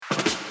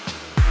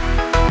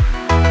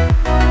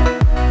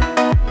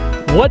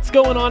What's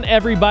going on,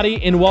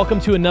 everybody, and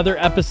welcome to another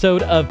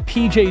episode of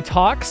PJ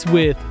Talks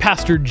with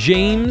Pastor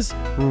James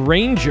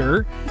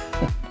Ranger.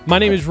 My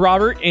name is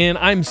Robert, and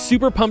I'm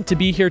super pumped to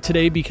be here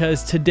today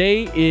because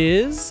today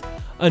is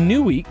a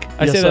new week.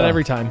 I say that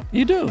every time.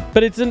 You do.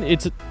 But it's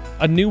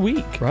a new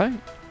week. Right.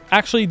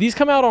 Actually, these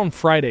come out on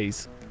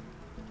Fridays.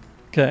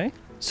 Okay.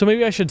 So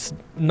maybe I should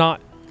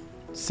not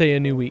say a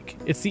new week.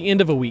 It's the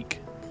end of a week.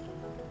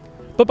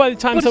 But by the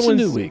time But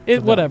someone's... it's a new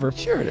week. Whatever.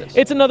 Sure it is.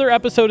 It's another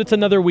episode. It's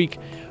another week.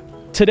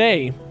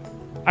 Today,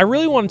 I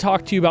really want to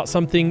talk to you about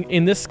something,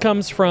 and this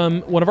comes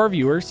from one of our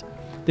viewers.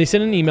 They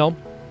sent an email.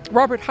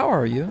 Robert, how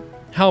are you?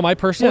 How am I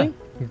personally?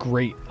 Yeah.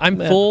 Great. I'm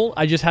full.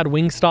 I just had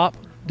Wingstop.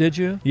 Did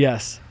you?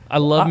 Yes. I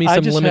love me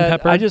some lemon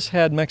pepper. I just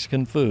had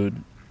Mexican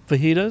food.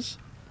 Fajitas.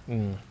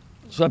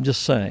 So I'm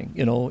just saying,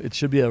 it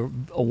should be a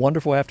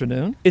wonderful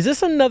afternoon. Is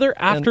this another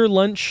after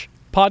lunch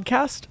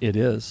podcast? It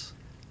is.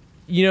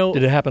 Did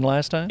it happen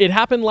last time? It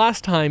happened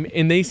last time,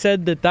 and they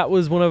said that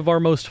was one of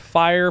our most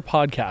fire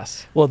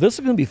podcasts. Well, this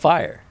is going to be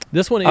fire.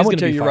 This one is I'm going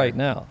to be tell you fire. right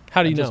now.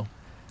 How do you know?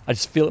 I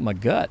just feel it in my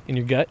gut. In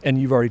your gut? And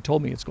you've already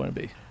told me it's going to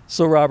be.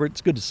 So, Robert, it's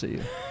good to see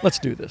you. Let's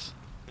do this.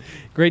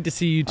 Great to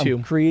see you, too.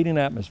 I'm creating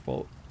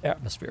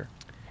atmosphere.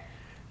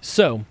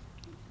 So,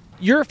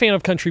 you're a fan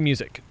of country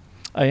music.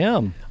 I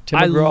am. Tim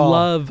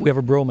McGraw, we have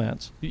a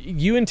bromance.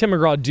 You and Tim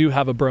McGraw do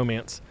have a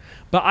bromance.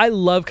 But I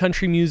love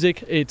country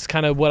music. It's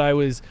kind of what I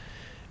was...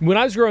 When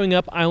I was growing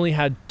up, I only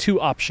had two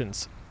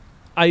options.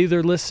 I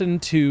either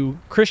listened to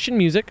Christian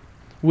music,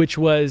 which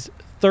was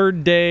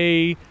Third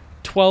Day,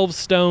 12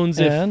 Stones.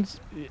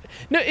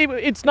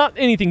 It's not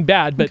anything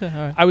bad, but okay,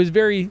 right. I was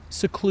very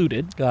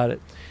secluded. Got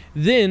it.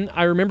 Then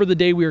I remember the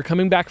day we were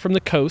coming back from the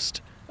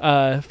coast,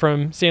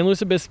 from San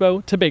Luis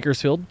Obispo to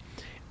Bakersfield,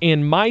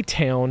 and My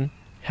Town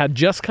had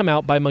just come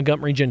out by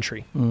Montgomery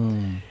Gentry.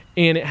 And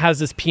it has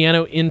this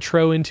piano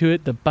intro into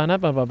it, the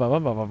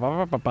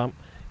ba-na-ba-ba-ba-ba-ba-ba-ba-bum.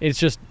 It's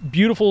just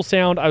beautiful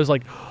sound. I was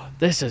like, oh,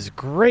 this is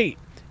great.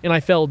 And I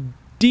fell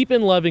deep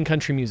in love in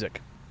country music.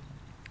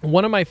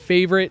 One of my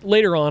favorite,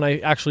 later on, I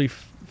actually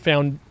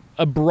found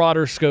a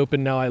broader scope,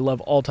 and now I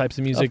love all types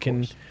of music. Of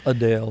course.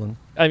 Adele.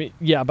 But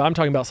I'm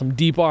talking about some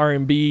deep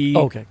R&B.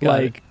 Okay,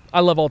 got it.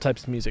 I love all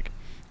types of music.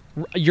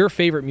 Your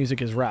favorite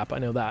music is rap. I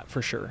know that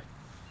for sure.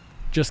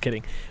 Just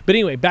kidding. But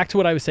anyway, back to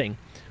what I was saying.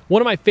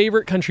 One of my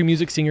favorite country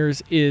music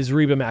singers is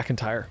Reba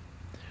McEntire.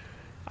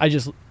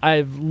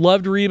 I've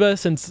loved Reba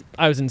since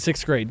I was in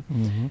 6th grade.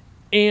 Mm-hmm.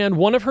 And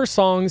one of her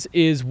songs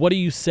is What Do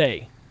You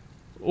Say?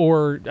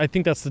 Or I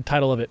think that's the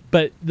title of it.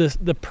 But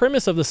the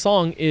premise of the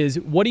song is,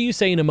 what do you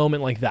say in a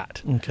moment like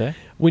that? Okay.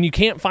 When you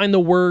can't find the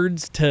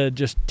words to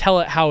just tell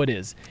it how it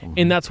is. Mm-hmm.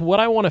 And that's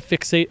what I want to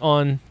fixate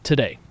on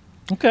today.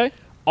 Okay.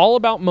 All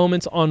about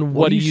moments on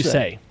what do you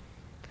say?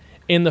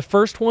 And the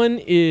first one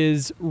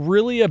is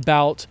really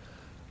about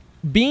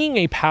being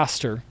a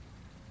pastor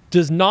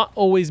does not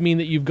always mean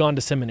that you've gone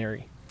to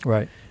seminary.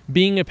 Right.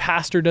 Being a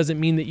pastor doesn't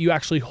mean that you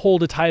actually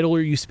hold a title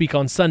or you speak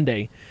on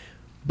Sunday.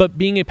 But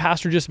being a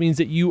pastor just means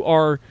that you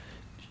are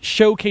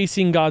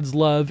showcasing God's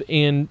love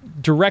and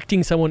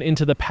directing someone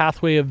into the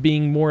pathway of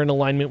being more in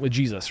alignment with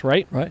Jesus,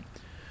 right? Right.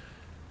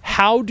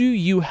 How do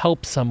you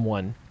help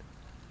someone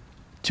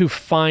to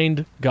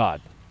find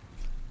God?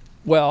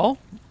 Well,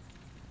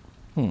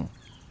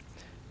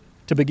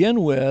 to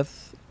begin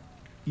with,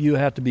 you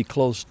have to be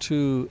close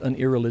to an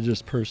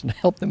irreligious person to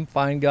help them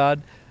find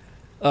God.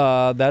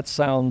 That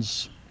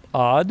sounds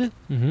odd,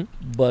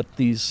 but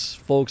these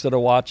folks that are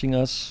watching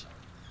us,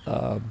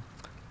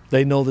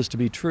 they know this to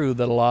be true,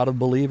 that a lot of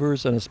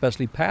believers and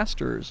especially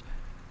pastors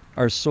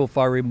are so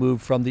far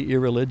removed from the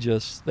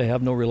irreligious, they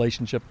have no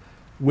relationship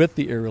with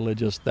the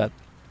irreligious that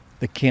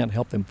they can't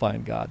help them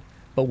find God.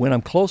 But when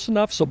I'm close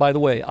enough, so by the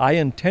way, I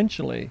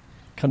intentionally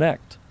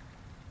connect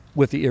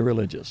with the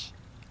irreligious.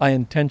 I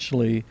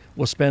intentionally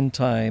will spend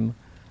time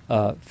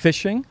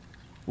fishing,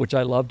 which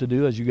I love to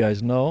do, as you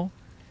guys know.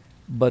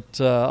 But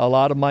a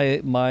lot of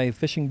my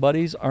fishing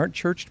buddies aren't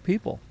churched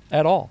people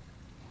at all.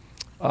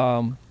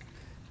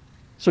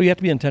 So you have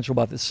to be intentional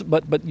about this.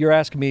 But you're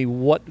asking me,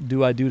 what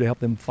do I do to help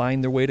them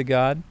find their way to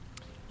God?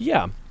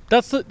 Yeah,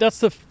 that's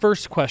the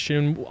first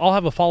question. I'll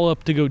have a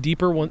follow-up to go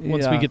deeper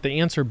once we get the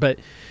answer. But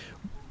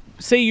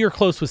say you're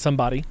close with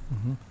somebody.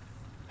 Mm-hmm.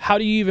 How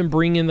do you even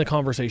bring in the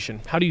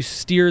conversation? How do you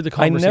steer the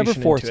conversation into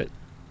it?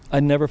 I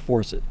never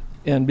force it.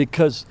 And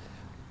because,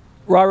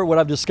 Robert, what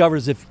I've discovered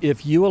is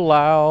if you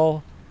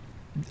allow...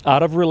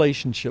 out of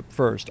relationship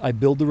first, I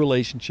build the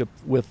relationship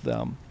with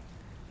them,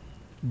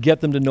 get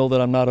them to know that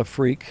I'm not a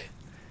freak,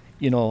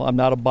 I'm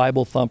not a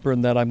Bible thumper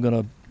and that I'm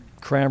going to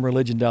cram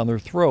religion down their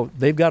throat.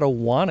 They've got to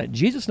want it.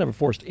 Jesus never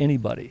forced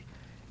anybody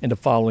into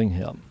following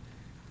him.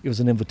 It was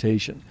an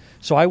invitation.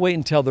 So I wait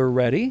until they're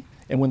ready,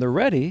 and when they're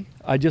ready,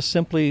 I just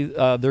simply,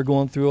 they're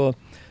going through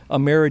a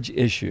marriage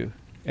issue,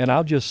 and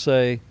I'll just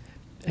say,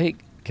 hey,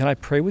 can I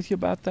pray with you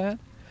about that?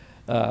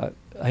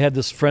 I had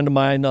this friend of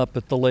mine up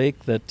at the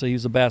lake that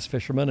he's a bass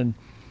fisherman, and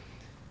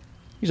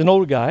he's an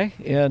older guy,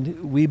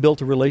 and we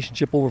built a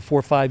relationship over 4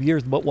 or 5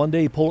 years. But one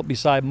day he pulled up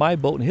beside my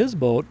boat and his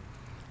boat,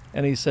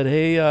 and he said,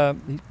 hey,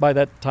 by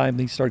that time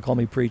he started calling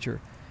me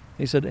preacher.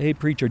 He said, "Hey,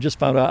 preacher, just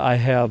found out I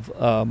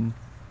have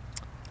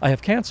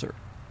cancer."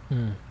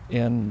 Mm.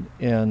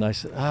 And I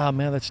said,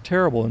 man, that's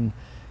terrible. And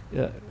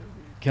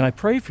can I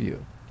pray for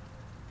you?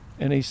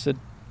 And he said,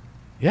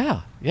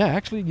 yeah,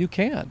 actually you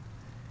can.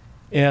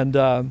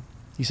 And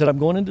he said, I'm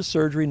going into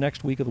surgery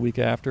next week or the week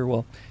after.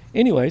 Well,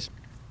 anyways,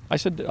 I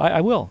said,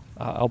 I will.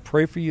 I'll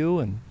pray for you,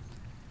 and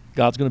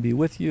God's going to be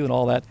with you and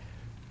all that.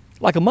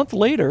 Like a month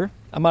later,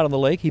 I'm out on the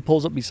lake. He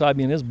pulls up beside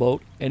me in his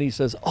boat, and he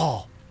says,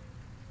 oh,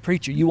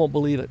 preacher, you won't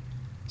believe it.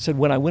 He said,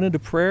 when I went into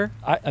prayer,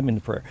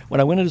 when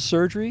I went into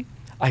surgery,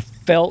 I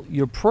felt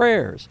your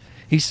prayers.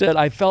 He said,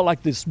 I felt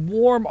like this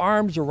warm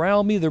arms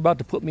around me. They're about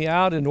to put me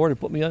out in order to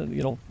put me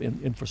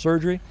in for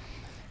surgery.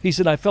 He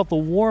said, I felt the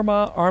warm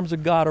arms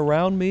of God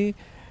around me.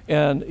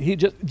 And he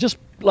just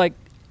like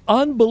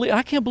unbelievable.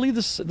 I can't believe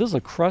this. This is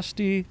a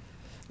crusty,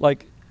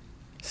 like,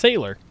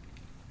 sailor.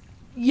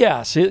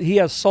 Yes, he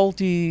has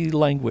salty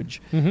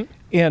language.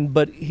 Mm-hmm.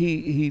 But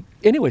he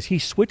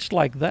switched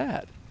like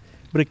that.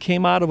 But it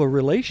came out of a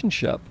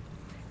relationship,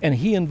 and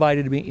he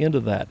invited me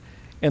into that.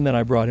 And then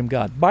I brought him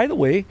God. By the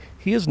way,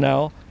 he is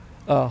now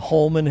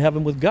home in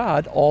heaven with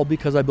God, all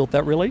because I built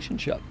that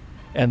relationship.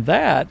 And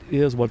that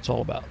is what it's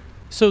all about.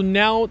 So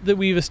now that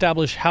we've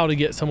established how to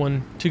get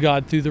someone to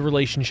God through the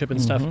relationship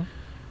and stuff,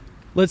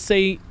 let's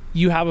say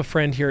you have a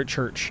friend here at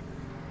church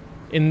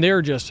and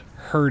they're just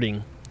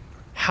hurting.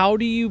 How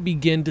do you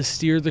begin to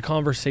steer the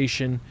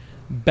conversation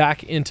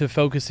back into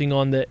focusing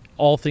on that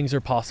all things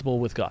are possible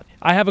with God?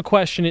 I have a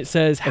question. It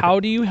says,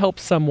 how do you help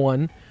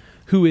someone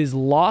who is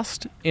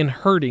lost and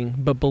hurting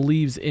but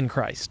believes in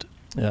Christ?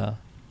 Yeah.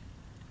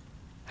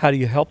 How do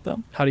you help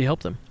them? How do you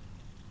help them?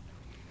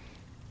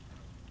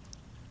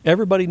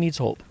 Everybody needs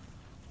hope.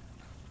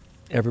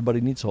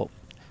 Everybody needs hope.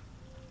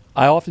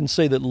 I often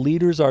say that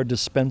leaders are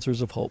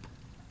dispensers of hope.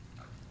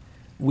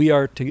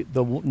 Your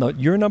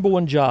number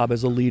one job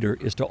as a leader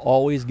is to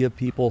always give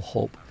people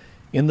hope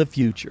in the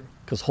future,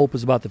 because hope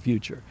is about the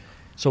future.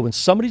 So when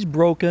somebody's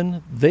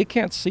broken, they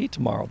can't see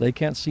tomorrow. They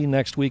can't see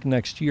next week,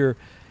 next year.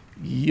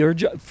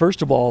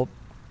 First of all,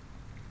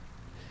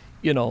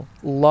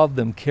 love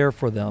them, care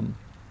for them,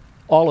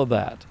 all of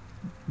that.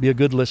 Be a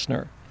good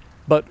listener.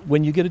 But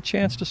when you get a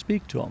chance to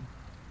speak to them,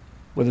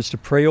 whether it's to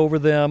pray over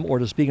them or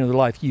to speak into their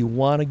life, you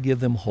want to give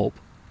them hope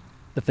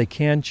that they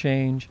can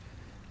change,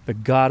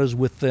 that God is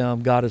with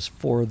them, God is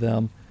for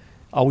them.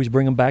 Always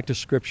bring them back to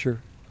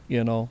Scripture,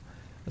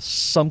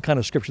 some kind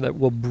of Scripture that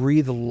will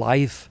breathe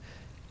life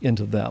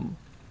into them.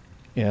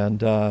 And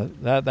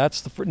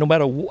that's no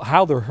matter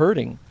how they're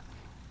hurting,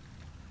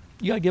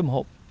 you got to give them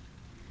hope.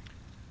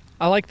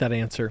 I like that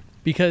answer,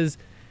 because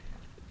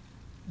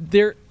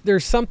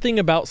there's something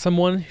about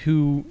someone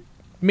who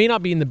may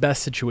not be in the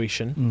best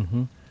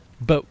situation,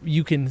 but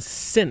you can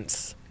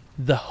sense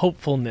the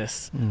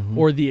hopefulness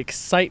or the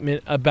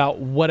excitement about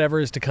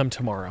whatever is to come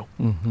tomorrow.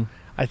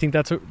 I think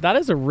that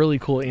is a really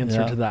cool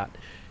answer to that.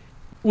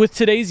 With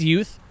today's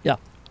youth,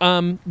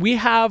 we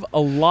have a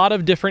lot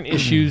of different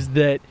issues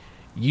that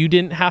you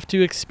didn't have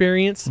to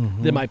experience,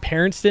 that my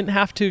parents didn't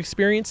have to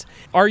experience.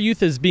 Our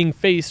youth is being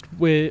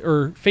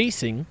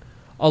facing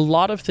a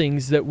lot of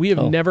things that we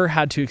have never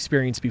had to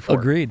experience before.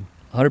 Agreed,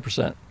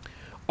 100%.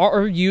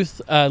 Our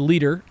youth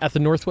leader at the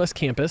Northwest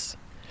campus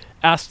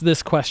asked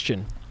this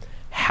question: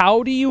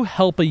 how do you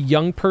help a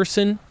young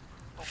person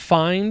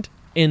find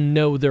and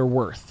know their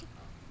worth?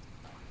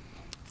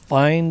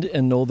 Find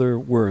and know their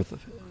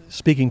worth.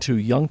 Speaking to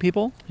young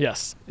people?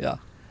 Yes. Yeah.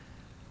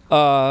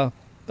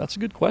 That's a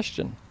good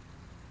question.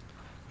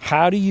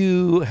 How do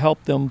you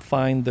help them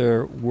find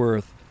their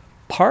worth?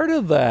 Part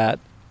of that,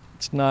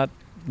 it's not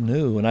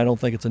new, and I don't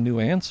think it's a new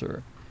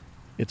answer.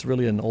 It's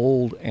really an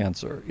old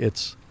answer.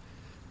 It's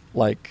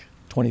like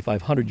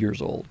 2,500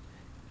 years old.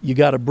 You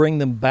got to bring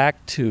them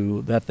back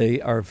to that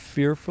they are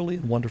fearfully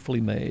and wonderfully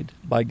made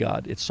by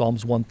God. It's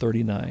Psalms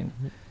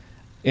 139.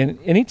 And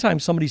anytime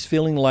somebody's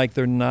feeling like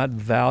they're not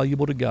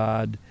valuable to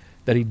God,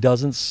 that He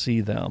doesn't see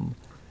them,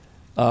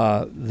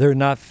 they're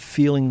not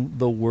feeling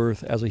the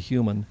worth as a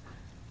human,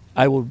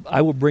 I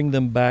will bring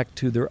them back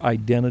to their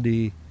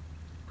identity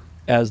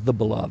as the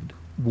beloved.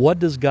 What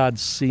does God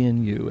see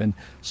in you? And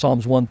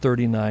Psalms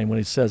 139, when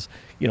He says,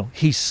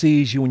 He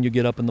sees you when you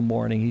get up in the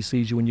morning. He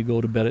sees you when you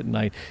go to bed at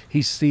night.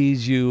 He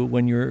sees you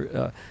when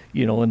you're,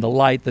 in the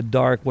light, the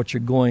dark, what you're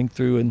going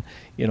through. And,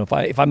 if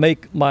I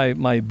make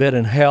my bed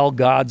in hell,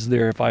 God's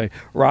there. If I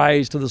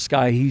rise to the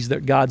sky, He's there.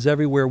 God's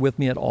everywhere with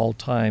me at all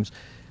times.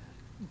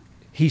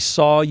 He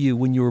saw you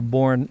when you were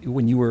born,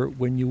 when you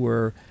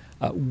were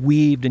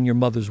weaved in your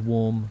mother's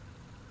womb.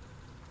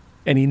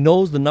 And He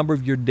knows the number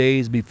of your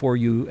days before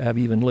you have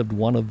even lived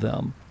one of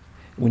them.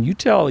 When you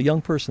tell a young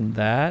person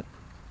that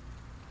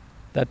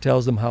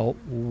tells them how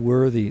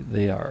worthy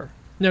they are.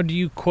 Now, do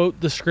you quote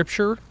the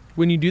Scripture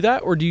when you do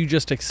that, or do you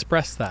just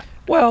express that?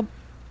 Well,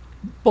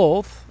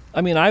 both.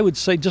 I mean, I would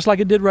say, just like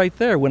I did right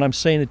there, when I'm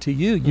saying it to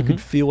you, you can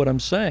feel what I'm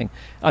saying.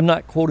 I'm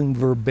not quoting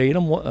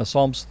verbatim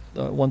Psalms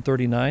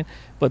 139,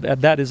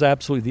 but that is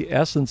absolutely the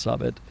essence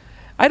of it.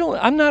 I'm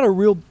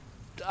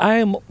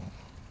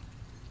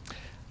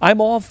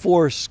all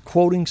for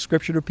quoting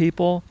Scripture to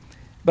people,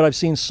 But I've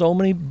seen so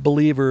many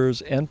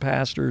believers and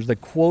pastors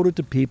that quote it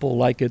to people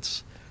like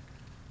it's,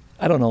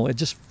 I don't know, it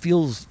just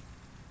feels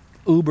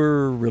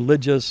uber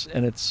religious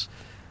and it's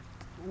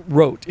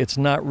rote. It's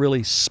not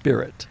really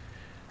spirit.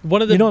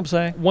 One of the, You know what I'm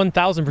saying?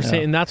 1,000%. Yeah.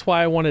 And that's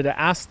why I wanted to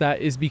ask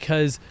that, is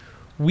because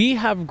we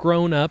have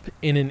grown up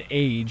in an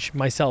age,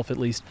 myself at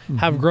least,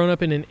 have grown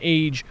up in an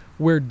age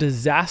where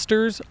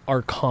disasters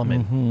are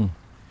common.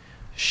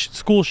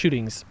 School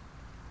shootings,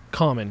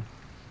 common.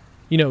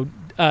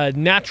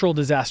 Natural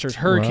disasters,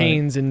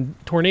 hurricanes and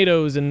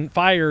tornadoes and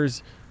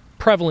fires,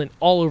 prevalent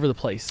all over the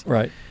place.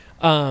 Right.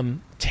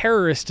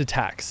 Terrorist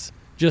attacks.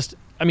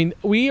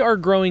 We are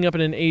growing up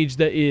in an age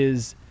that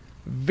is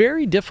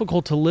very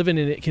difficult to live in,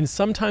 and it can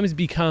sometimes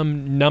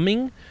become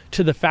numbing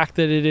to the fact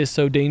that it is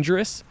so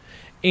dangerous.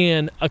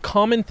 And a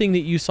common thing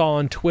that you saw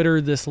on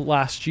Twitter this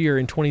last year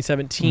in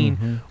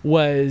 2017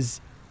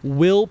 was,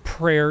 will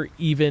prayer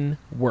even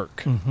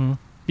work?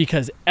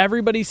 Because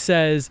everybody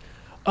says,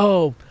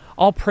 oh,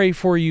 I'll pray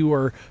for you,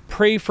 or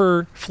pray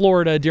for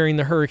Florida during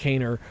the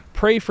hurricane, or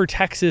pray for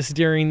Texas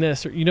during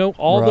this, or,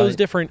 all those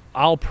different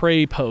I'll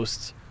pray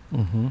posts.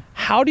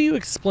 How do you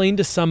explain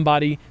to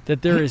somebody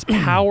that there is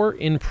power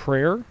in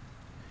prayer,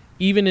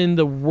 even in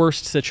the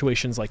worst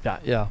situations like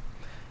that? Yeah.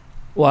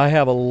 Well,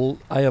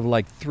 I have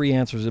like 3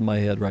 answers in my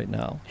head right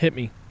now. Hit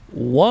me.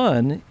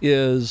 One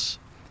is,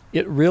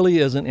 it really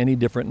isn't any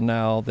different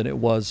now than it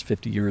was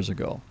 50 years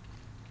ago.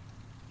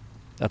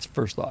 That's the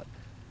first thought.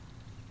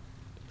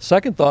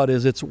 Second thought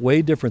is, it's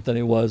way different than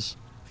it was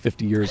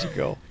 50 years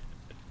ago.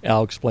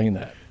 I'll explain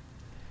that.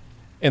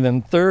 And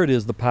then third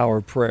is the power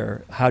of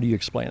prayer. How do you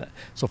explain it?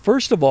 So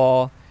first of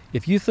all,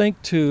 if you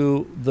think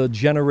to the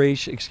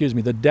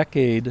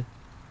decade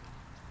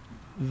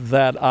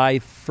that I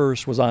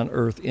first was on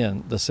earth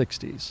in, the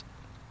 60s.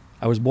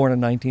 I was born in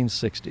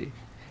 1960.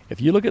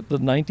 If you look at the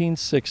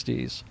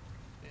 1960s,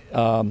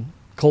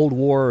 Cold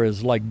War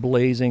is like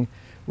blazing.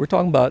 We're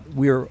talking about,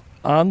 we're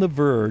on the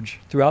verge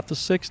throughout the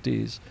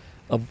 60s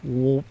of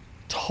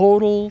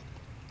total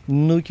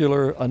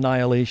nuclear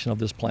annihilation of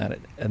this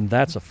planet, and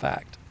that's a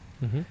fact.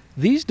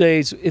 These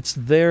days, it's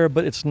there,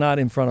 but it's not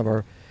in front of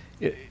our,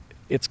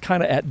 it's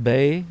kind of at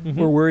bay.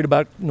 We're worried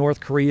about North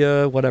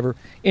Korea, whatever.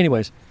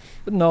 Anyways,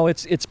 but no,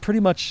 it's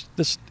pretty much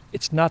this,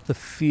 it's not the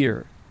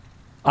fear.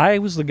 I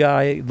was the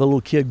guy, the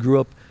little kid grew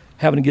up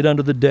having to get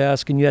under the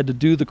desk, and you had to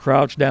do the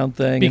crouch down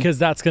thing. Because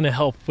that's going to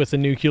help with a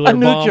nuclear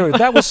bomb.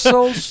 That was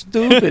so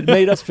stupid. It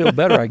made us feel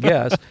better, I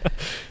guess.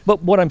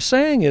 But what I'm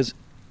saying is,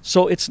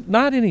 so it's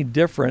not any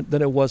different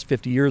than it was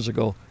 50 years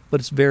ago,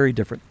 but it's very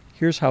different.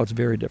 Here's how it's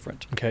very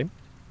different. Okay.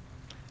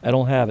 I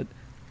don't have it,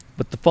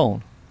 but the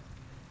phone.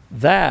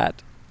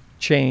 That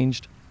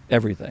changed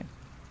everything.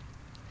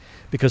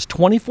 Because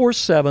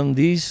 24/7,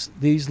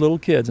 these little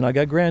kids, and I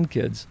got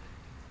grandkids,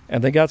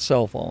 and they got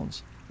cell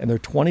phones, and they're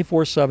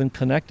 24/7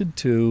 connected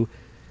to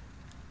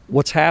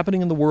what's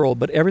happening in the world,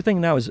 but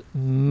everything now is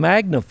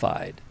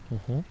magnified.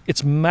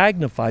 It's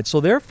magnified. So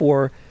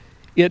therefore,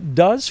 it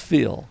does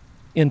feel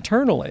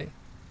internally,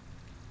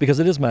 because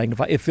it is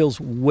magnified, it feels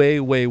way,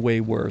 way, way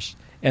worse.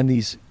 And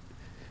these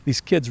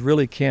kids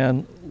really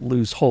can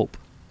lose hope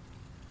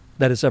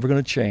that it's ever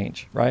going to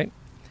change, right?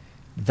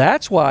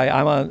 That's why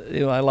I'm on,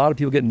 a lot of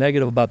people get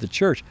negative about the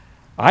church.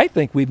 I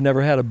think we've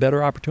never had a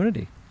better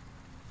opportunity.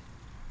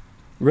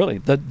 Really,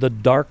 the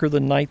darker the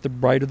night, the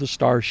brighter the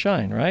stars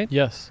shine, right?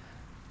 Yes.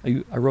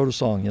 I wrote a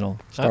song,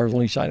 stars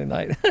only shine at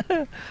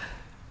night.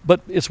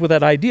 But it's with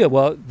that idea,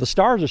 well, the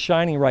stars are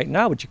shining right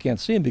now, but you can't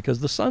see them because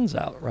the sun's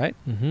out, right?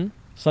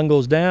 Sun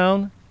goes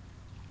down,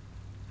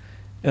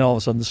 and all of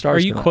a sudden the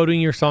stars Are you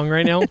quoting your song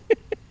right now?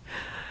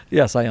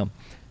 Yes, I am.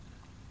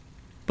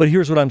 But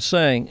here's what I'm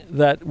saying,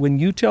 that when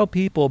you tell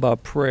people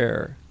about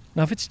prayer,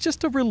 now if it's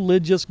just a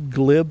religious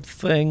glib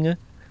thing,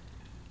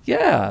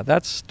 yeah,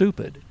 that's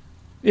stupid.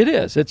 It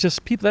is. It's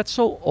just people, that's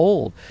so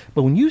old.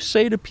 But when you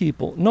say to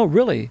people, no,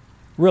 really,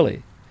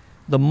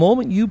 the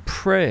moment you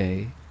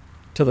pray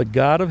to the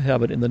God of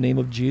heaven in the name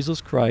of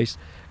Jesus Christ,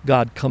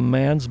 God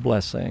commands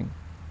blessing.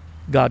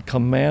 God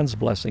commands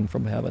blessing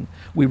from heaven.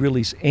 We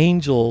release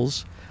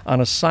angels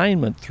on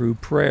assignment through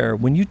prayer.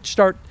 When you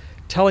start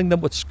telling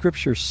them what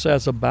Scripture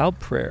says about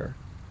prayer,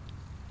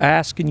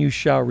 ask and you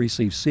shall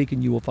receive, seek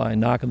and you will find,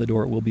 knock on the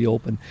door, it will be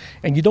open.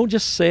 And you don't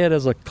just say it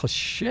as a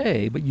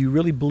cliche, but you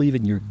really believe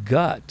in your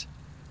gut.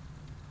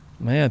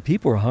 Man,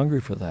 people are hungry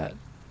for that.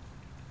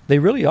 They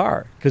really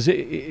are, because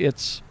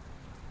it's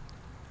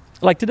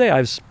like today.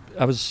 I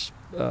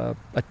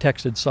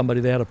texted somebody,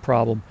 they had a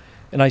problem,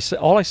 and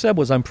all I said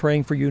was, "I'm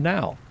praying for you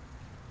now."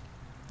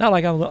 Not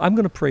like I'm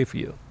going to pray for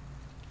you.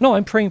 No,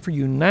 I'm praying for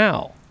you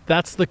now.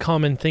 That's the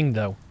common thing,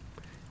 though.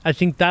 I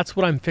think that's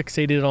what I'm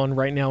fixated on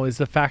right now, is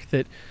the fact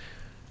that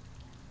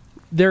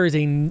there is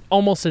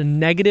almost a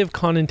negative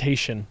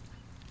connotation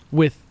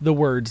with the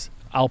words,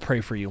 "I'll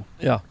pray for you."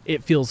 Yeah.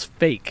 It feels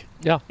fake.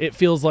 Yeah. It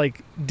feels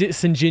like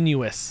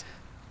disingenuous.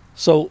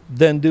 So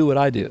then do what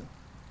I do.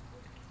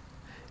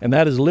 And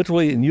that is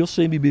literally, and you'll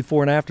see me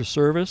before and after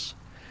service,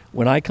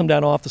 when I come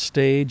down off the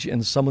stage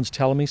and someone's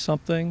telling me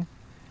something,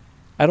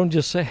 I don't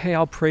just say, hey,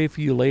 I'll pray for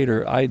you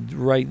later. I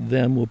right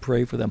then will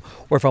pray for them.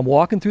 Or if I'm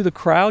walking through the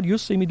crowd, you'll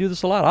see me do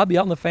this a lot. I'll be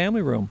out in the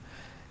family room.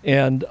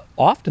 And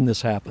often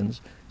this happens.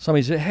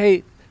 Somebody says,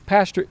 hey,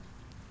 Pastor,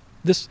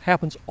 this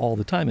happens all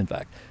the time, in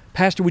fact.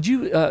 Pastor, would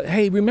you,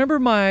 hey, remember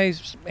my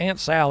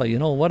Aunt Sally,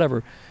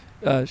 whatever.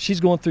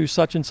 She's going through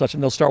such and such.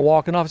 And they'll start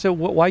walking off and say,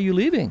 why are you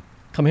leaving?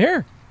 Come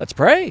here. Let's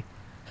pray.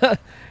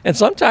 And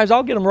sometimes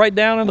I'll get them right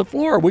down on the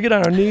floor. We get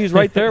on our knees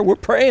right there. We're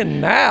praying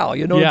now.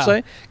 You know what I'm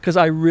saying? Because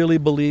I really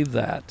believe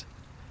that.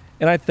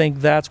 And I think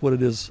that's what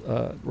it is,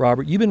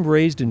 Robert. You've been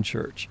raised in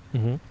church.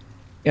 Mm-hmm.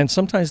 And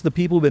sometimes the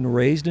people who've been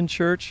raised in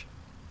church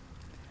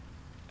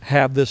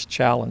have this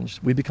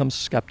challenge. We become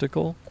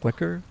skeptical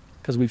quicker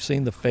because we've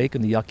seen the fake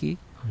and the yucky.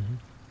 Mm-hmm.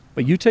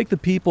 But you take the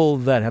people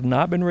that have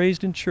not been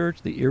raised in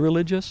church, the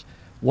irreligious,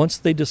 once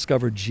they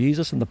discover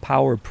Jesus and the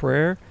power of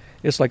prayer,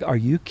 it's like, are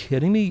you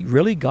kidding me?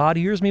 Really? God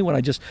hears me when I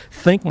just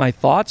think my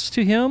thoughts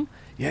to him?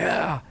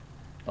 Yeah.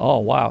 Oh,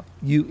 wow.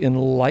 You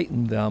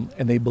enlighten them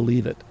and they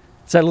believe it.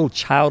 It's that little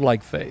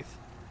childlike faith.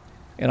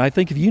 And I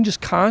think if you can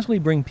just constantly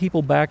bring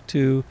people back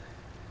to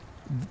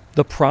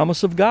the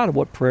promise of God of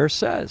what prayer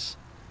says,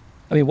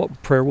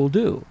 what prayer will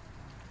do,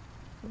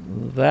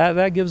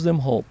 that gives them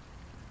hope.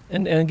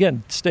 And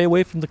again, stay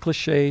away from the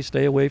cliche,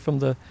 stay away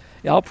from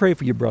I'll pray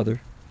for you,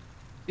 brother.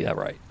 Yeah,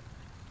 right.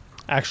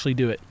 Actually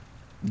do it.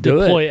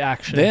 Deploy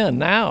action. Then,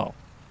 now.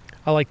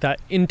 I like that.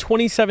 In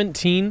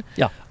 2017,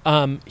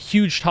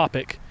 huge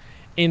topic,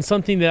 and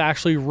something that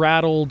actually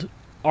rattled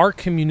our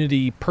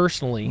community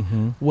personally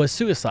was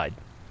suicide.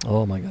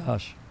 Oh my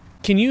gosh.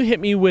 Can you hit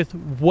me with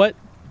what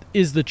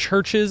is the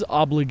church's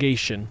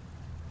obligation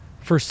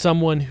for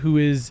someone who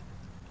is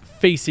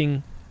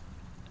facing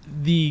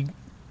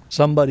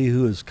somebody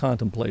who is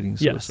contemplating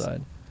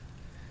suicide?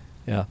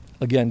 Yes. Yeah.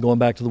 Again, going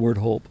back to the word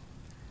hope.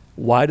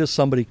 Why does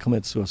somebody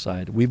commit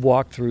suicide? We've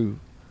walked through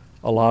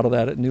a lot of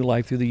that at New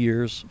Life through the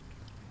years,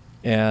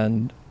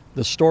 and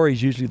the story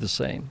is usually the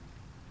same.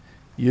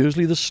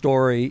 Usually the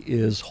story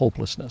is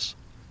hopelessness.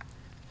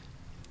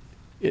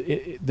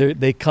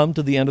 They come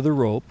to the end of the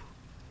rope.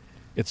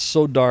 It's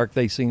so dark,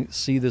 they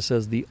see this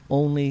as the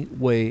only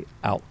way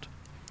out.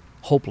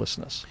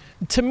 Hopelessness.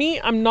 To me,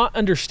 I'm not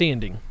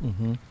understanding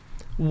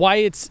why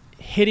it's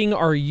hitting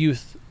our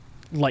youth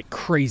like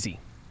crazy.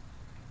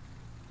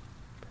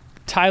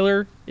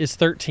 Tyler is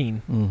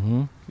 13.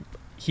 Mm-hmm.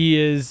 He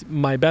is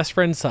my best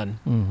friend's son.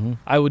 Mm-hmm.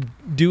 I would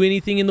do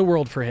anything in the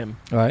world for him.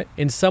 All right.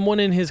 And someone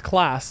in his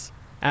class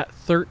at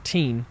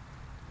 13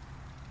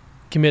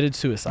 committed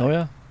suicide. Oh,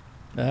 yeah.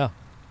 Yeah.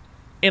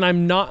 And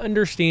I'm not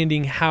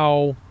understanding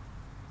how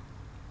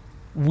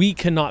we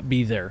cannot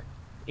be there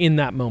in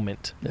that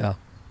moment. Yeah.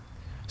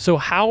 So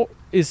how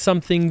is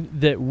something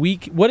that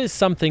what is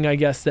something, I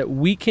guess, that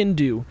we can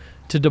do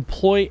to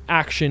deploy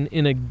action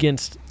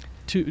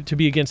to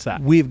be against that?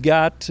 We've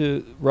got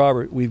to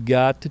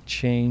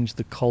change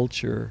the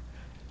culture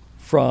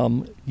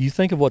from, you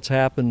think of what's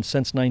happened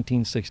since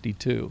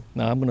 1962.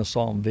 Now, I'm going to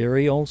sound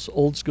very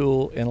old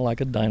school and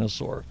like a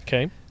dinosaur.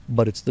 Okay.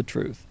 But it's the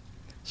truth.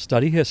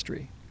 Study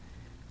history.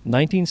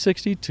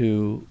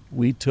 1962,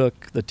 we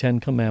took the 10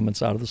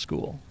 Commandments out of the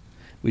school.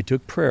 We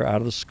took prayer out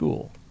of the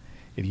school.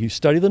 If you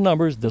study the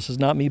numbers, this is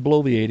not me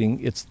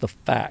bloviating, it's the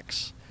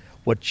facts.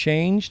 What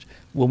changed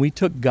when we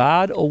took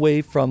God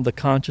away from the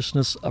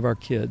consciousness of our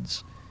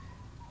kids?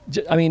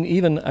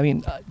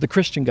 The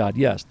Christian God,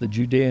 yes. The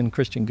Judean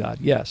Christian God,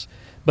 yes.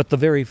 But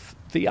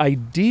the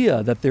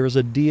idea that there is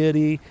a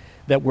deity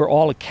that we're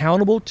all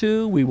accountable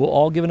to, we will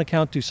all give an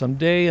account to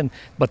someday,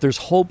 but there's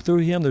hope through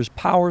him, there's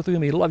power through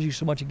him, he loves you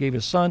so much he gave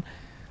his son.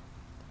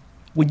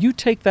 When you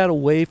take that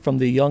away from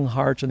the young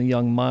hearts and the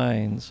young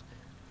minds,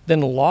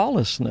 then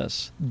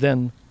lawlessness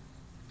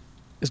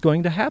is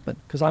going to happen,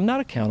 because I'm not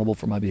accountable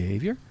for my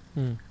behavior,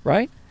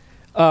 right?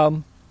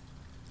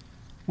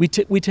 We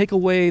take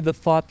away the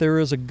thought there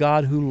is a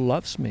God who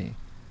loves me,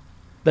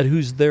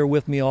 who's there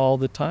with me all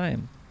the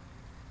time.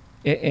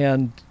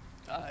 And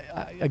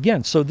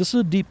again, so this is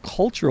a deep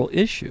cultural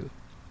issue.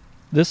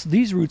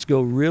 These roots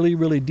go really,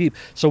 really deep.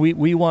 So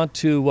we want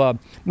to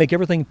make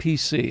everything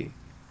PC.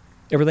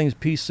 Everything's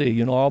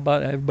PC, all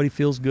about everybody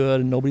feels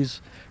good and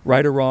nobody's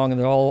right or wrong,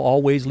 and they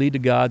all ways lead to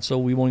God, so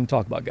we won't even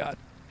talk about God.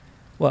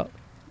 Well,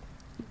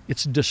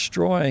 it's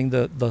destroying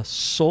the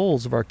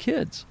souls of our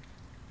kids.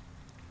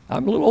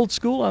 I'm a little old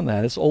school on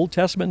that. It's Old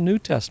Testament, New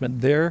Testament.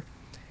 There,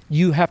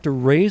 you have to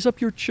raise up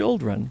your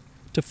children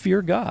to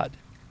fear God.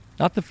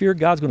 Not the fear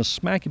God's going to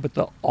smack you, but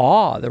the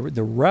awe,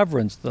 the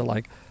reverence, the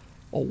like,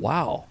 oh,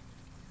 wow.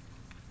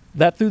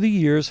 That through the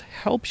years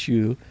helps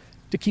you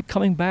to keep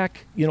coming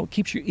back,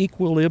 keeps your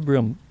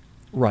equilibrium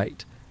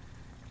right.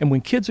 And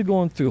when kids are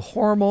going through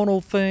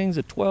hormonal things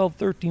at 12,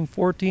 13,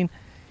 14,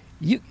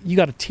 you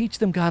got to teach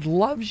them God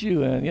loves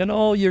you, and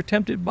you're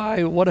tempted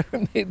by whatever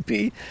it may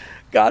be,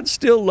 God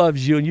still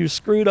loves you, and you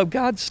screwed up,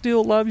 God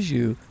still loves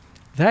you.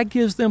 That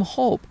gives them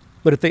hope.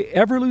 But if they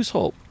ever lose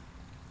hope,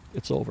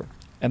 it's over.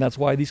 And that's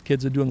why these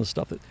kids are doing the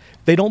stuff that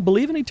they don't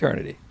believe in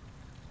eternity,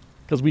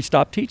 because we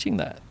stopped teaching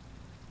that.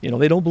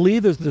 They don't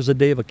believe there's a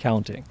day of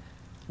accounting.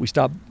 We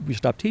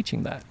stopped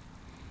teaching that.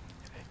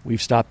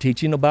 We've stopped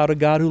teaching about a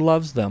God who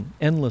loves them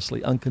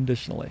endlessly,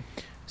 unconditionally.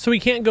 So we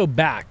can't go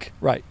back.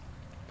 Right.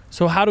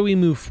 So how do we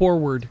move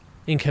forward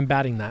in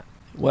combating that?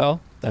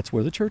 Well, that's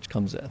where the church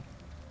comes in.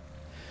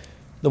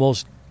 The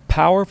most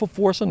powerful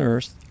force on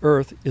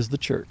earth is the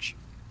church.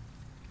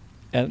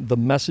 And the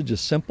message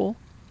is simple.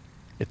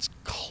 It's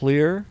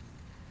clear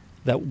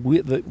that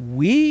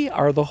we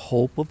are the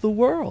hope of the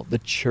world. The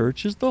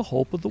church is the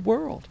hope of the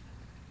world.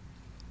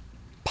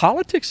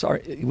 Politics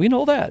we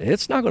know that.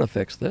 It's not going to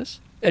fix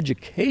this.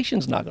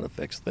 Education's not going to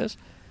fix this.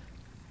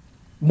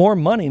 More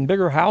money and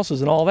bigger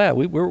houses and all that.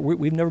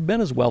 We've never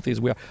been as wealthy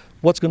as we are.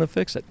 What's going to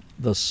fix it?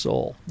 The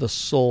soul. The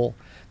soul.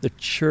 The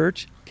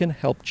church can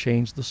help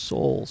change the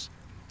souls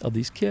of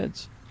these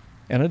kids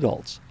and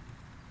adults.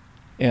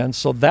 And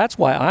so that's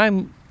why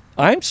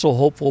I'm so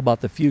hopeful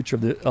about the future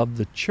of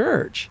the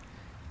church,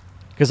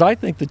 because I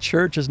think the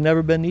church has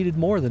never been needed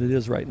more than it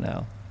is right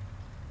now.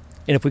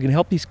 And if we can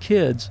help these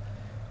kids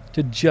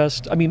to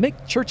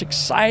make church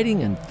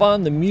exciting and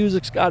fun, the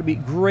music's got to be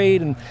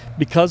great, and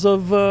because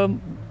of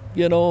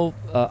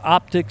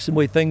optics and the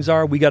way things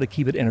are, we got to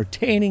keep it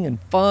entertaining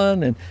and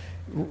fun, and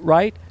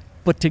right.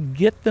 But to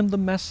get them the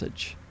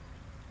message,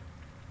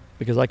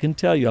 because I can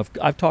tell you,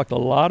 I've talked a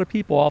lot of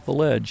people off the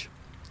ledge.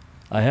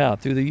 I have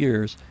through the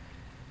years,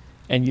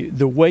 and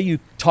the way you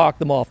talk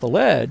them off the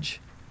ledge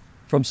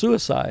from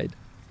suicide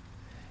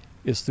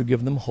is through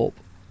giving them hope.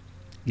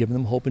 Giving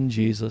them hope in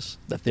Jesus,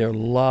 that they're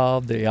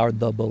loved, they are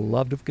the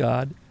beloved of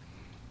God.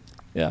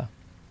 Yeah.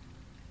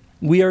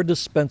 We are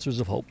dispensers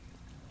of hope.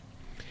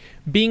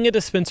 Being a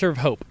dispenser of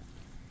hope,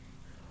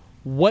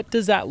 what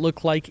does that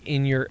look like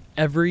in your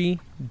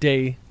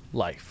everyday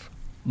life?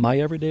 My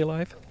everyday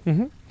life?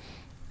 Mm-hmm.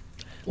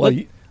 Well,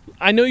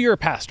 I know you're a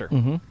pastor.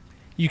 Mm-hmm.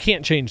 You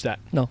can't change that.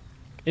 No.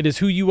 It is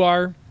who you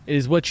are. It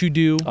is what you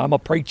do. I'm a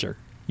preacher.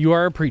 You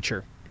are a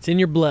preacher. It's in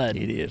your blood.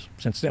 It is.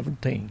 Since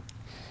 17.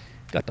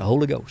 Got the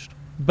Holy Ghost.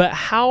 But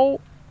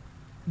how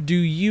do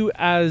you,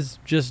 as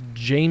just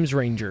James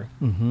Ranger,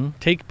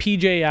 take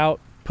PJ out,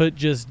 put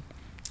just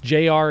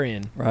JR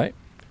in? Right.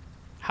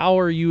 How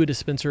are you a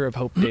dispenser of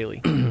hope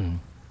daily?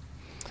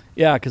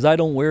 Yeah, because I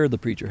don't wear the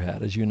preacher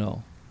hat, as you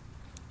know.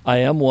 I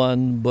am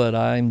one, but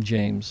I'm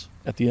James.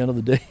 At the end of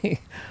the day,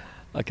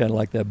 I kind of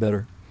like that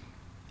better.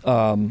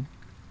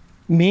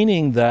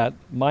 Meaning that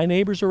my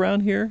neighbors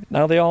around here,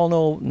 now they all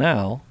know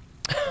now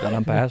that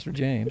I'm Pastor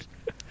James.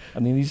 I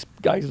mean, these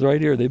guys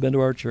right here, they've been to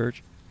our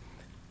church.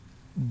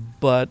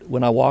 But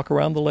when I walk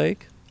around the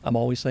lake, I'm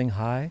always saying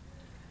hi.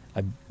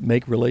 I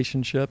make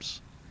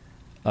relationships.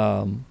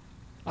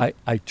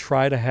 I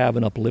try to have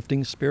an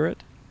uplifting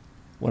spirit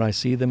when I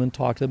see them and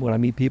talk to them. When I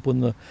meet people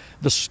in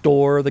the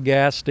store, the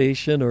gas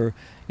station, or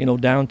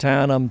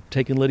downtown, I'm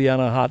taking Lydia on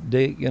a hot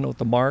date, at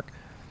the Mark.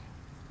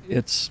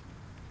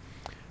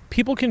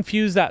 People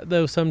confuse that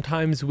though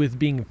sometimes with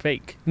being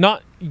fake.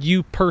 Not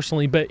you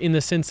personally, but in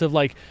the sense of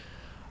like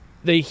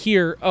they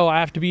hear, oh, I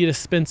have to be a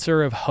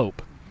dispenser of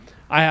hope.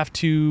 I have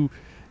to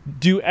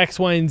do X,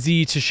 Y, and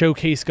Z to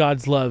showcase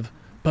God's love.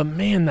 But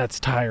man, that's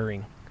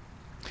tiring.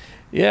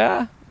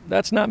 Yeah,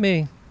 that's not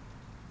me.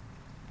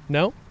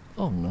 No?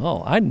 Oh,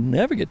 no. I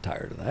never get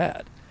tired of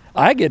that.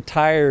 I get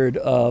tired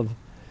of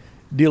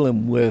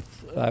dealing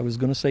with, I was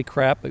going to say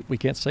crap, but we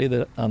can't say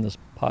that on this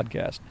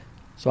podcast,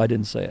 so I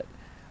didn't say it.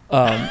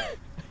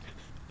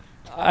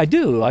 I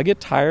do. I get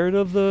tired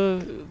of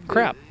the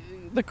crap.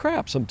 The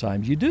crap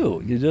sometimes. You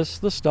do.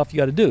 The stuff you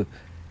got to do.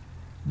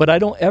 But I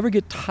don't ever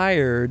get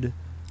tired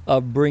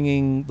of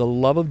bringing the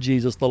love of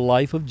Jesus, the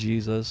life of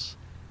Jesus,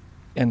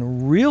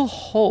 and real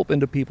hope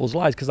into people's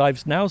lives, because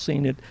I've now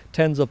seen it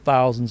tens of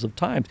thousands of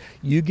times.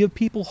 You give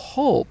people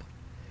hope,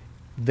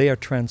 they are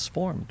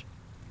transformed.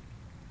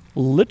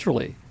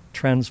 Literally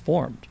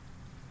transformed.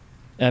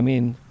 I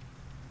mean,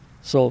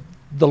 so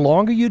the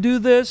longer you do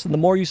this, and the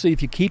more you see,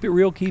 if you keep it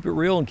real,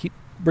 and keep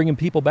bringing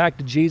people back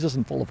to Jesus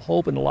and full of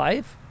hope and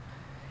life,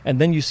 and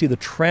then you see the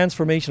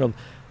transformation of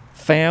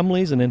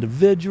families and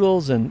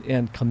individuals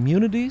and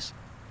communities,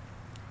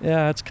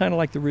 yeah, it's kind of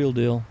like the real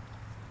deal.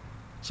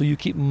 So you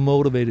keep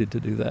motivated to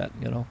do that,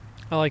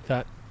 I like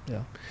that.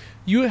 Yeah.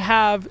 You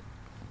have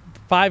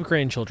 5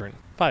 grandchildren.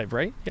 5,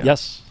 right? Yeah.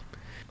 Yes.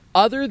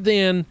 Other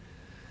than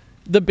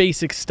the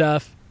basic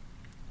stuff,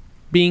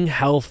 being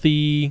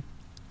healthy,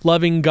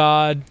 loving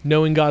God,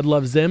 knowing God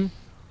loves them,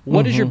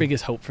 what is your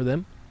biggest hope for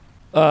them?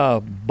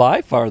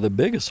 By far the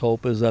biggest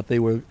hope is that they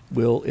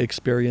will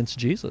experience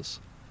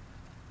Jesus.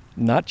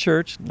 Not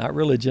church, not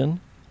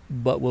religion,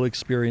 but will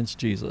experience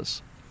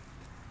Jesus.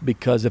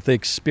 Because if they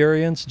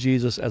experience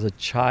Jesus as a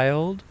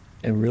child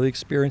and really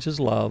experience His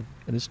love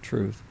and His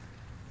truth,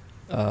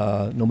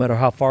 no matter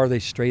how far they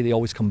stray, they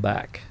always come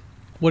back.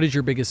 What is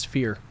your biggest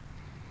fear?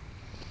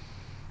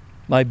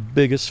 My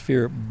biggest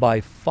fear by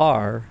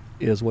far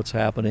is what's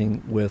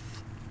happening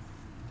with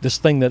this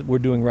thing that we're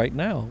doing right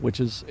now,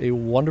 which is a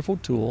wonderful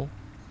tool.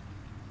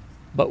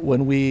 But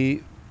when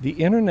the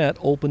internet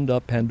opened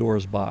up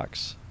Pandora's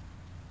box,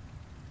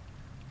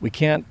 we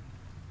can't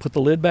put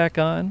the lid back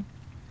on,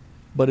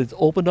 but it's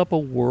opened up a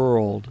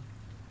world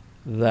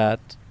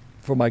that,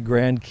 for my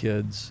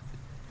grandkids,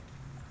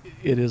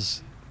 it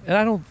is, and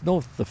I don't know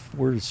if the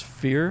word is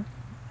fear,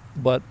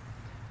 but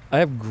I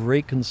have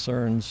great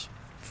concerns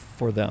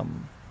for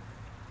them.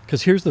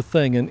 Because here's the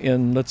thing,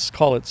 in let's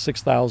call it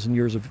 6,000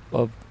 years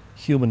of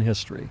human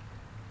history,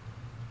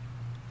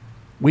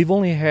 we've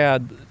only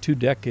had 2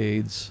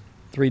 decades,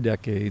 3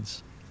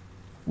 decades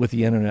with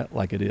the internet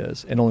like it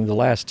is, and only the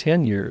last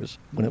 10 years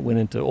when it went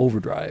into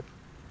overdrive.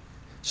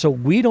 So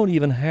we don't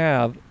even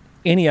have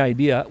any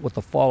idea what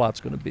the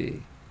fallout's going to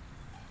be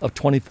of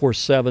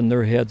 24/7,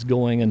 their heads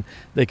going, and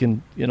they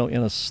can, in a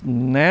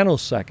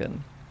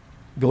nanosecond,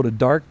 go to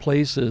dark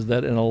places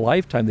that in a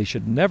lifetime they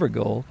should never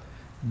go.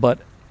 But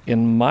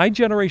in my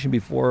generation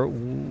before,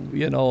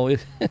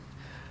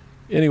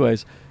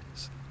 anyways,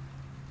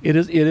 it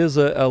is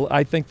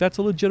I think that's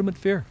a legitimate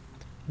fear.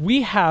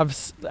 We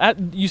have,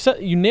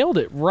 you nailed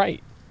it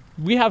right.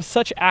 We have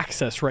such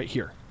access right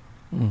here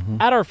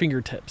at our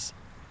fingertips.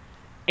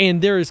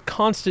 And there is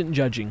constant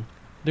judging.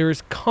 There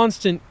is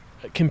constant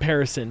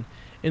comparison.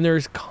 And there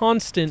is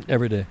constant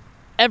Every day.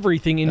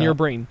 everything in your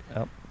brain.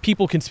 Yep.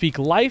 People can speak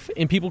life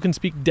and people can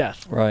speak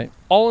death. Right.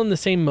 All in the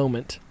same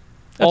moment.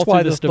 That's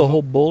why this the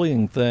whole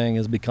bullying thing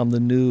has become the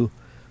new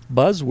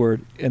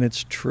buzzword, and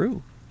it's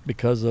true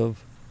because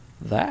of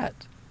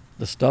that.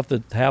 The stuff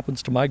that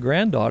happens to my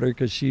granddaughter,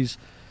 because she's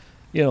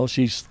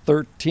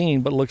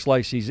 13 but looks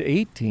like she's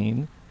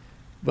 18,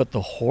 but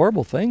the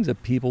horrible things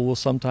that people will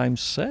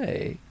sometimes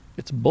say,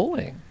 it's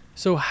bullying.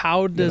 So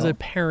how does a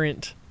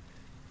parent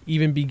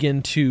even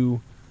begin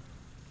to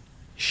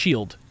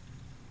shield?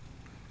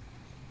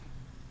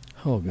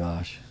 Oh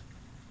gosh,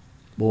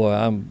 boy,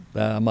 I'm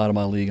out of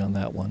my league on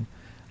that one.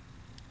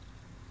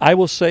 I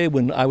will say,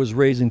 when I was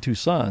raising 3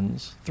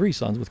 sons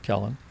with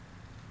Kellen,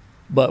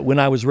 but when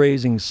I was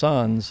raising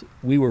sons,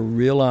 we were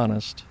real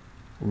honest,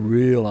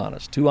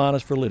 too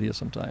honest for Lydia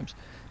sometimes,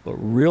 but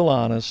real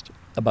honest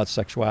about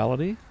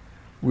sexuality,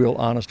 real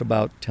honest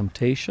about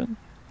temptation.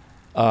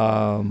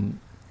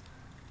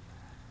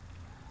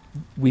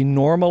 We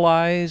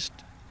normalized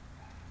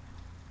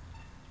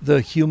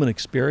the human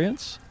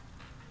experience.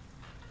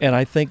 And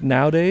I think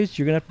nowadays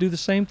you're going to have to do the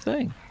same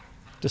thing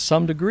to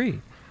some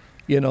degree.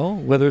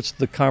 Whether it's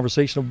the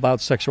conversation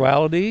about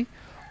sexuality,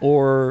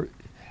 or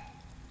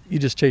you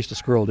just chased a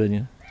squirrel, didn't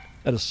you?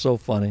 That is so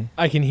funny.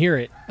 I can hear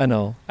it. I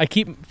know.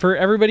 For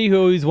everybody who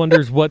always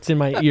wonders what's in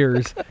my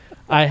ears,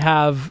 I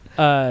have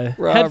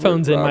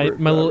headphones in my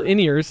little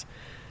in-ears.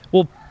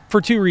 Well,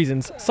 for 2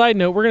 reasons. Side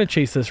note, we're going to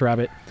chase this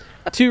rabbit.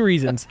 2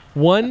 reasons.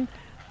 One,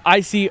 I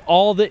see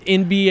all the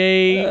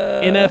NBA,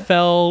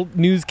 NFL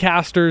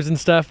newscasters and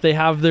stuff. They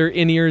have their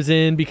in-ears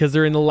in because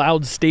they're in a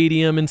loud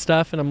stadium and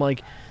stuff. And I'm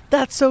like,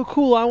 that's so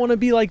cool. I want to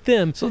be like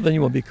them. So then you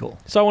want to be cool.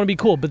 So I want to be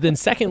cool. But then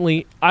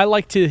secondly, I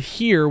like to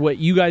hear what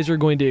you guys are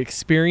going to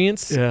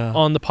experience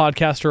on the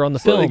podcast or on the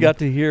film. So you got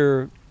to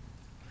hear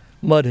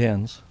mud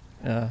hens.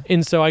 Yeah.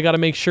 And so I got to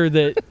make sure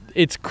that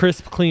it's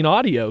crisp, clean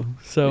audio.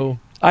 So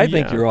I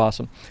think you're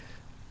awesome.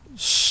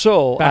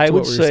 So I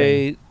would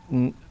say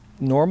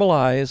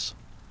normalize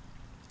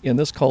in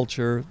this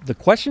culture the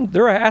question.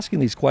 They're asking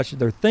these questions.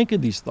 They're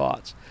thinking these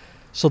thoughts.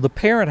 So the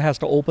parent has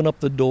to open up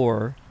the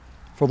door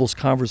for those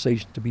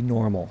conversations to be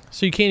normal.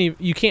 So you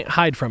can't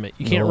hide from it.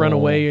 You can't run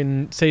away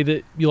and say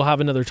that you'll have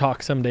another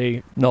talk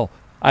someday. No.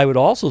 I would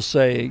also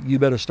say you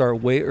better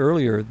start way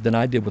earlier than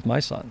I did with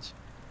my sons,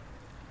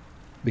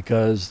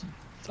 because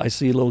I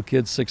see little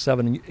kids 6,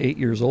 7, 8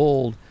 years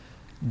old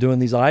doing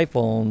these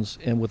iPhones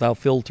and without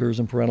filters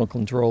and parental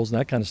controls and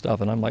that kind of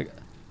stuff. And I'm like,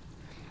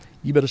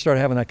 you better start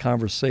having that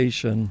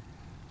conversation,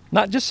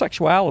 not just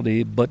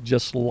sexuality, but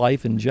just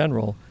life in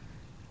general.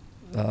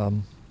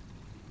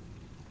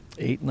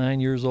 8, 9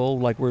 years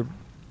old, like where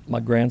my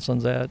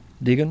grandson's at,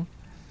 Deegan.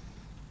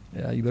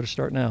 Yeah, you better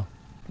start now.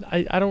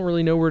 I don't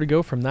really know where to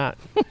go from that.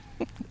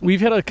 We've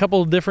had a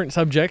couple of different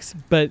subjects,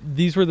 but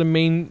these were the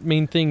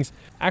main things.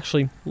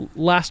 Actually,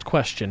 last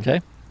question.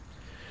 Okay.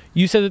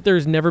 You said that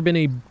there's never been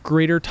a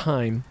greater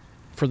time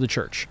for the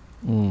church.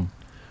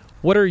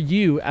 What are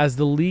you, as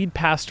the lead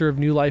pastor of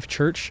New Life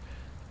Church,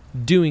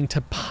 doing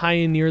to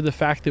pioneer the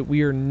fact that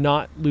we are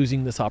not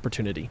losing this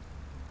opportunity?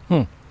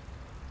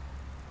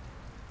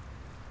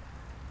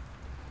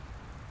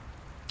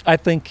 I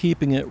think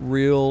keeping it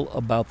real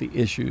about the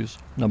issues,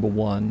 number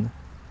one.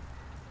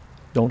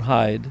 Don't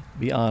hide,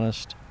 be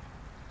honest,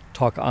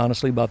 talk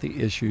honestly about the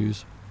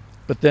issues,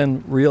 but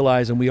then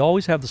realize, and we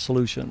always have the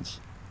solutions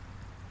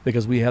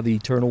because we have the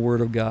eternal Word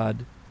of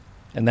God,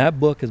 and that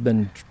book has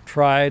been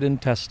tried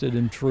and tested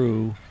and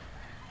true,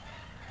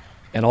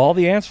 and all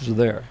the answers are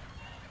there.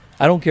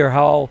 I don't care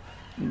how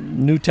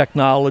new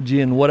technology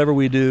and whatever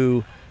we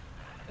do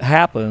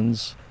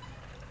happens,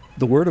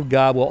 the Word of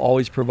God will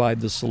always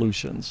provide the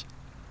solutions.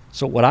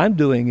 So what I'm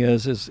doing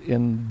is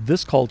in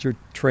this culture,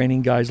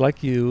 training guys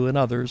like you and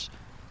others,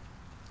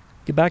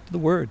 get back to the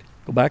Word.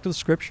 Go back to the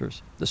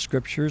Scriptures. The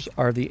Scriptures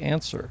are the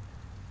answer,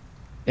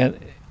 and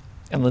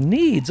the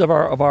needs of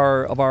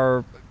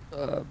our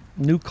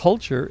new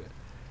culture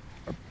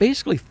are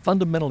basically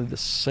fundamentally the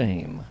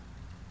same.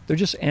 They're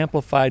just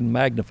amplified and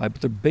magnified, but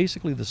they're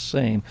basically the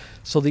same.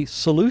 So the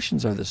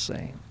solutions are the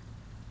same.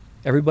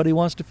 Everybody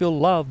wants to feel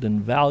loved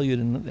and valued,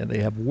 and they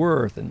have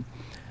worth, and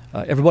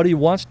everybody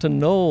wants to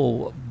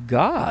know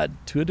God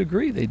to a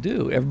degree. They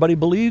do. Everybody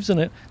believes in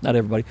it. Not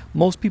everybody.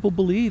 Most people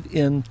believe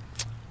in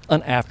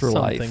an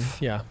afterlife.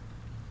 Something. Yeah.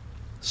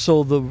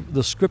 So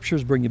the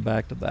scriptures bring you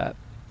back to that.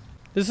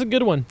 This is a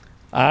good one.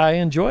 I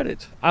enjoyed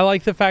it. I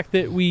like the fact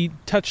that we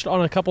touched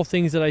on a couple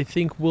things that I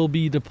think will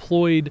be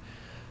deployed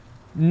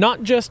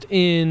not just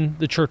in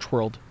the church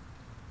world,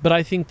 but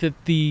I think that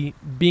the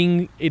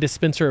being a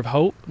dispenser of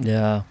hope,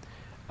 Yeah.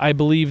 I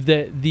believe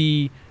that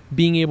the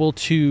being able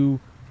to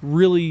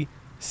really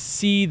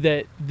see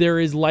that there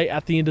is light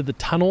at the end of the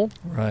tunnel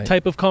Right.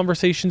 type of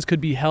conversations could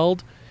be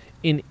held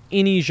in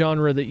any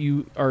genre that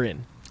you are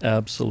in.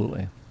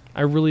 Absolutely.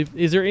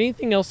 Is there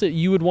anything else that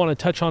you would want to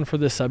touch on for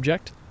this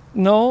subject?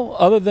 No,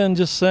 other than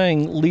just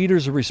saying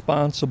leaders are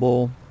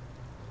responsible.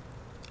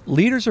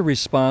 Leaders are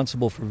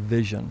responsible for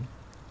vision.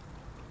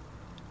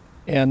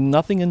 And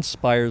nothing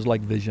inspires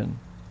like vision,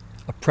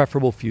 a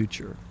preferable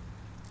future.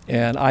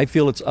 And I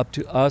feel it's up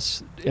to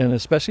us, and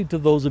especially to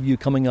those of you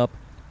coming up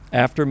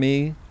after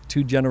me,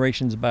 2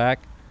 generations back,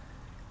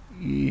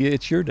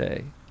 it's your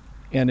day.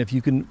 And if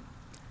you can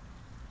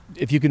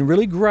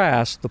really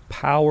grasp the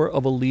power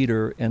of a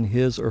leader and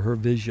his or her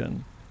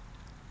vision,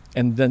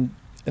 and then,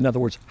 in other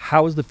words,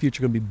 how is the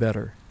future going to be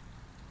better?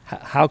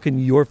 How can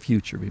your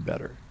future be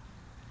better?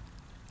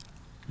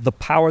 The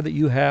power that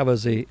you have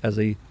as a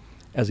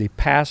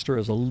pastor,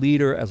 as a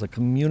leader, as a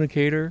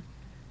communicator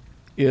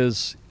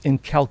is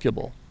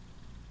incalculable.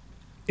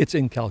 It's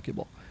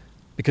incalculable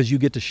because you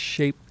get to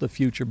shape the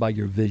future by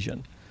your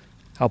vision.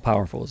 How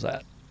powerful is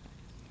that?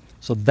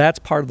 So that's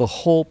part of the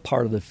hope,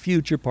 part of the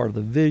future, part of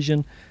the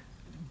vision.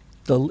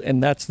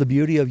 And that's the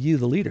beauty of you,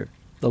 the leader.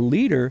 The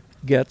leader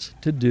gets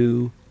to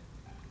do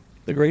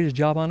the greatest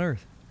job on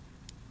earth.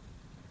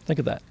 Think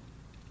of that.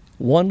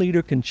 One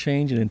leader can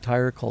change an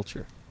entire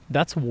culture.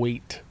 That's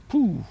weight.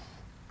 Whew.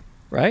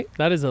 Right?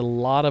 That is a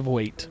lot of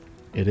weight.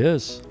 It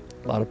is.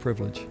 A lot of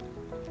privilege.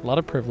 A lot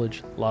of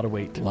privilege, a lot of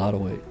weight. A lot of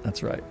weight.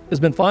 That's right.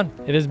 It's been fun.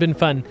 It has been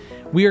fun.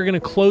 We are going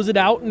to close it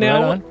out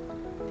now. Right on.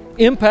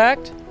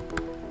 Impact.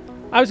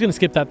 I was going to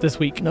skip that this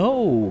week.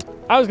 No.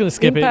 I was going to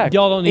skip Impact. it.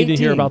 Y'all don't need to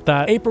hear about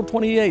that. April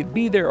 28th.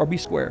 Be there or be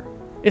square.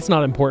 It's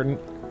not important.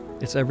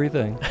 It's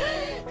everything.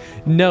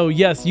 No,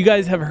 yes, you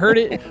guys have heard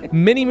it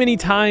many, many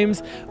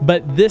times,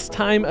 but this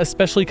time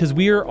especially because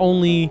we are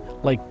only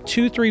like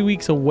 2-3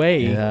 weeks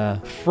away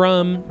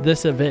from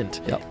this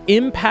event. Yep.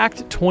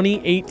 Impact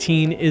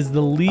 2018 is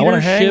the leadership I want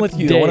to hang with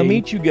you. day I want to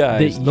meet you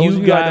guys. that Those you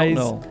of you I guys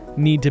don't know.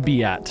 need to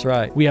be at. That's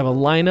right. We have a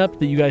lineup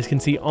that you guys can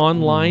see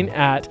online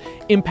at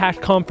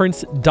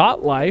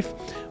impactconference.life.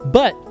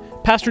 But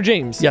Pastor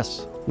James,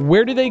 Yes.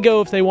 where do they go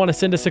if they want to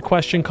send us a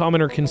question,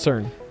 comment, or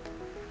concern?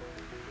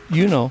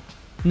 You know.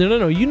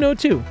 No. You know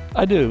too.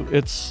 I do.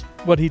 It's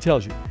what he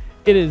tells you.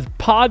 It is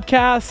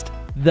podcast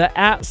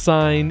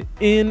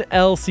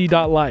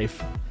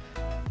 @nlc.life.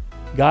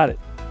 Got it.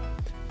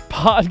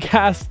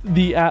 Podcast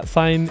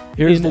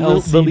Here's the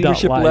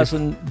leadership @nlc.life.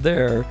 lesson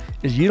there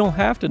is you don't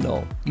have to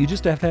know. You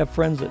just have to have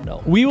friends that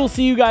know. We will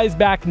see you guys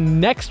back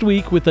next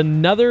week with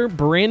another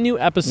brand new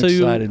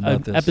episode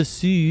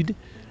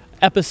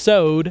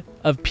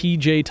of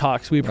PJ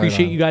Talks. We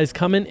appreciate on. you guys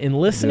coming and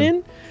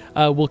listening.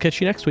 We'll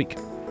catch you next week.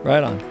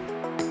 Right on.